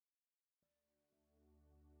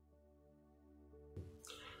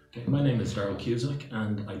Okay, my name is Daryl Cusack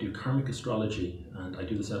and I do Karmic Astrology, and I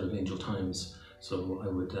do this out of Angel Times. So I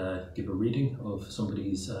would give a reading of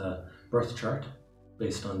somebody's birth chart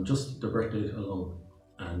based on just their birth date alone,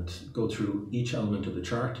 and go through each element of the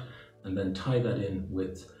chart and then tie that in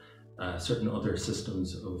with certain other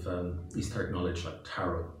systems of esoteric knowledge like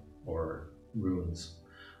tarot or runes.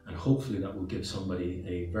 And hopefully that will give somebody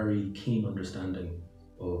a very keen understanding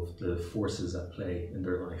of the forces at play in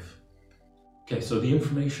their life. Okay, so the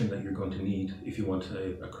information that you're going to need if you want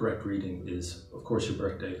a correct reading is, of course, your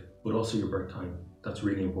birth date, but also your birth time. That's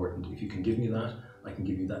really important. If you can give me that, I can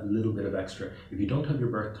give you that little bit of extra. If you don't have your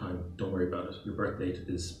birth time, don't worry about it. Your birth date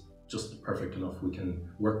is just perfect enough. We can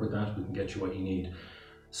work with that. We can get you what you need.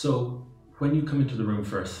 So when you come into the room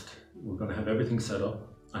first, we're going to have everything set up.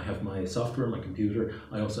 I have my software, my computer.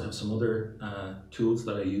 I also have some other tools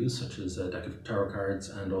that I use, such as a deck of tarot cards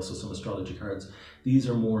and also some astrology cards. These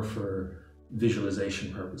are more for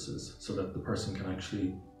visualization purposes, so that the person can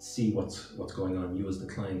actually see what's going on. You as the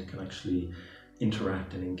client can actually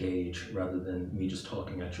interact and engage rather than me just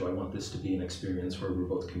talking at you. I want this to be an experience where we're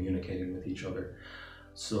both communicating with each other.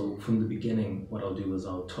 So from the beginning, what I'll do is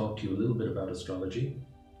I'll talk to you a little bit about astrology.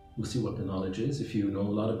 We'll see what the knowledge is. If you know a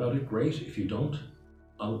lot about it, great. If you don't,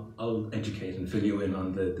 I'll educate and fill you in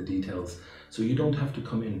on the details. So you don't have to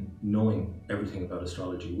come in knowing everything about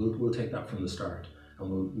astrology. We'll take that from the start,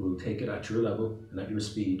 and we'll take it at your level and at your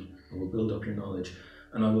speed, and we'll build up your knowledge.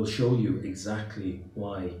 And I will show you exactly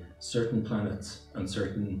why certain planets and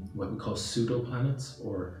certain what we call pseudo-planets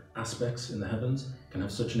or aspects in the heavens can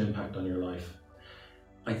have such an impact on your life.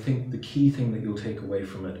 I think the key thing that you'll take away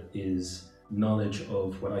from it is knowledge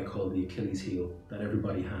of what I call the Achilles heel that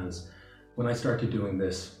everybody has. When I started doing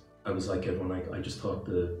this, I was like everyone. I just thought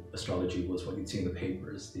the astrology was what you'd see in the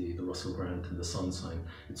papers, the Russell Grant and the sun sign.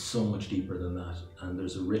 It's so much deeper than that, and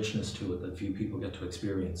there's a richness to it that few people get to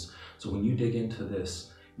experience. So when you dig into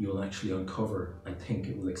this, you'll actually uncover, I think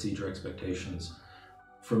it will exceed your expectations.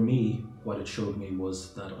 For me, what it showed me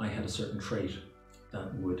was that I had a certain trait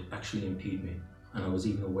that would actually impede me, and I was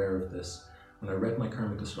even aware of this. When I read my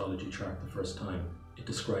Karmic Astrology chart the first time, it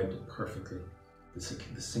described it perfectly, the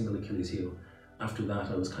single Achilles heel. After that,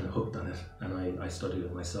 I was kind of hooked on it, and I studied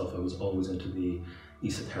it myself. I was always into the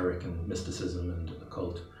esoteric and mysticism and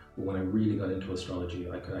occult. But when I really got into astrology,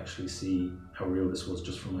 I could actually see how real this was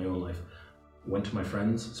just from my own life. Went to my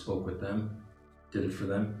friends, spoke with them, did it for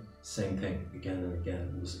them, same thing again and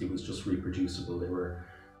again. It was just reproducible. They were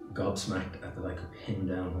gobsmacked at that I could pin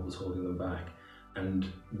down what was holding them back. And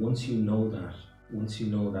once you know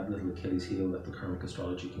that little Achilles heel that the Karmic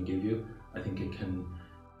Astrology can give you, I think it can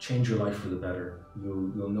change your life for the better.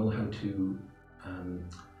 You'll know how to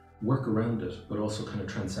work around it, but also kind of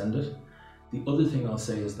transcend it. The other thing I'll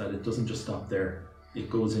say is that it doesn't just stop there. It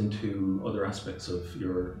goes into other aspects of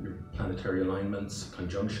your planetary alignments,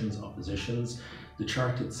 conjunctions, oppositions. The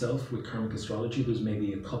chart itself with Karmic Astrology, there's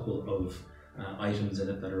maybe a couple of items in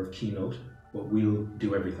it that are of keynote, but we'll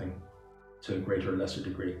do everything to a greater or lesser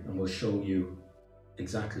degree, and we'll show you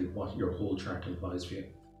exactly what your whole chart implies for you.